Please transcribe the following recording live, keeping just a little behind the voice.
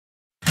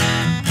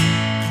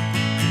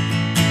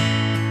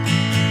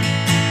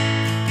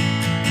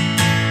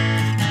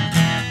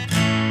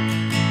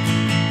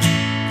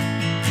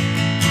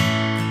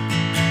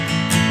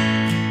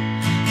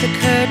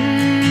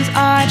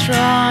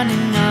drawn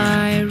in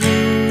my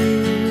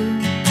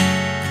room.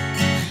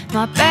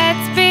 My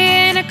bed's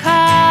been a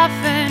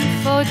coffin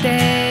for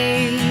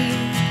days.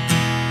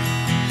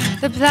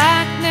 The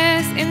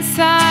blackness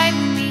inside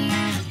me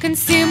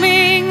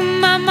consuming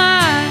my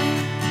mind.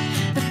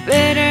 The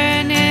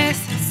bitterness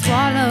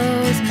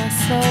swallows my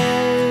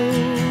soul.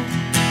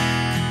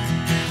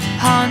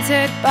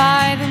 Haunted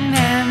by the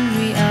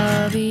memory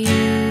of you.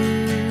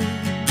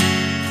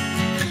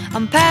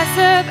 I'm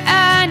passive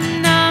and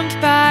numbed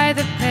by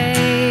the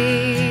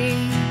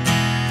pain,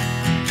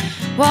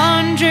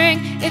 wondering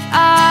if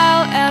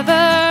I'll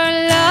ever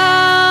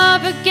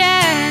love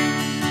again.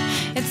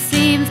 It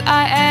seems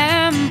I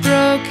am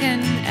broken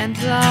and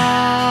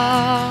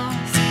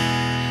lost.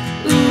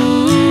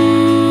 Ooh.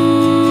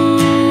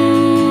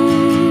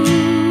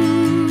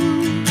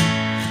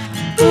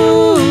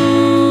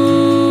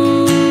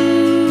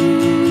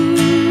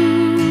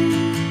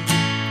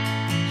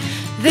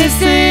 This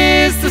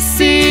is the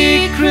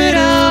secret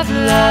of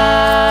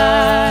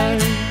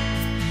life.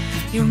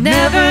 You'll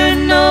never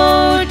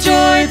know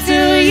joy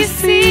till you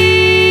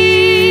see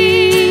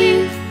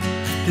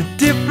the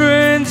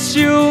difference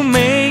you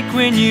make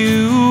when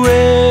you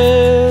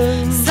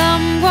will.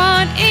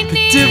 Someone in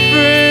need. The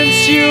difference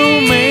you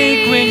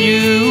make when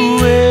you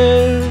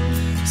will.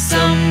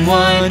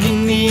 Someone in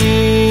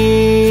need.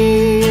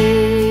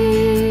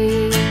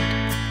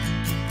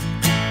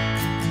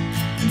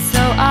 And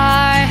so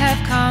I have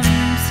come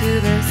to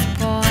this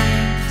point.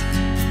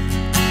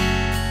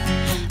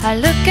 I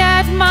look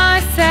at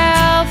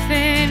myself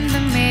in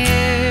the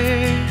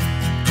mirror.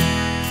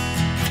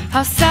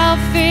 How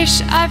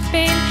selfish I've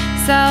been,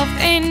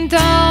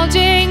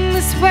 self-indulging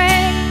this way.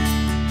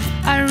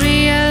 I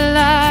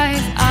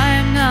realize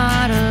I'm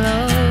not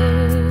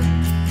alone.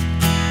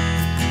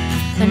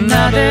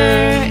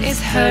 Another is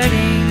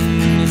hurting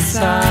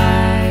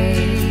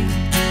inside.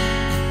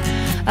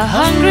 A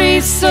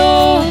hungry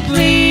soul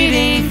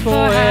pleading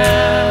for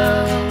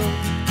help.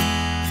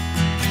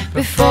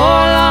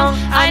 Before long,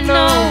 I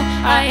know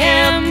I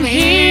am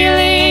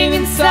healing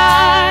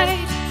inside.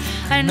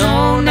 I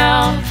know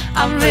now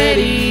I'm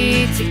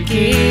ready to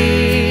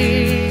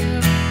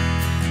give.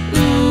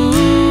 Ooh.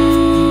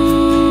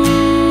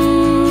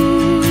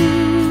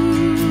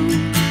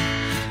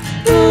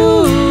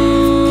 Ooh.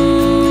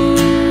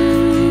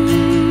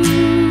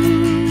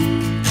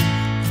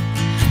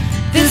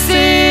 This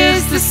is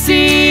the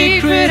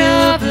secret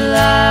of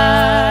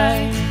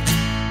life.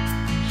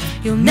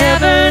 You'll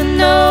never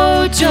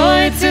know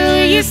joy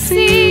till you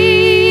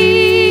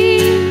see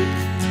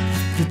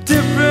the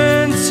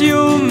difference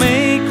you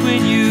make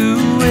when you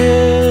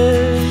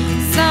will.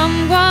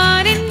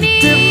 Someone in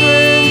need. The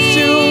difference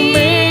you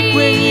make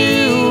when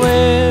you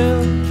will.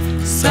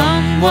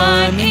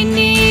 Someone in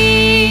need.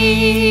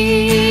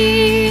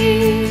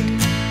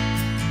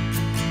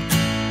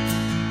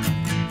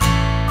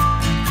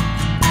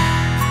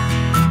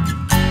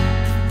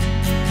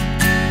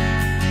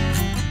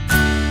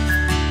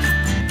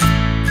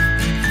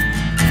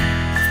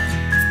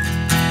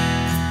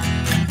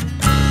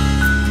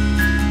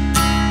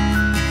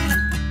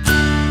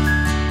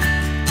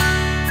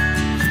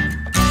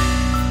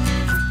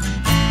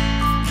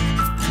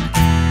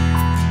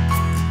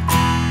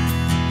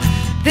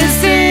 This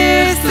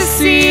is the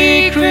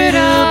secret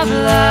of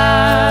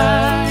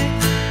life.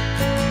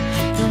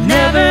 You'll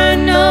never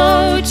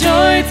know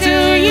joy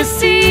till you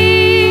see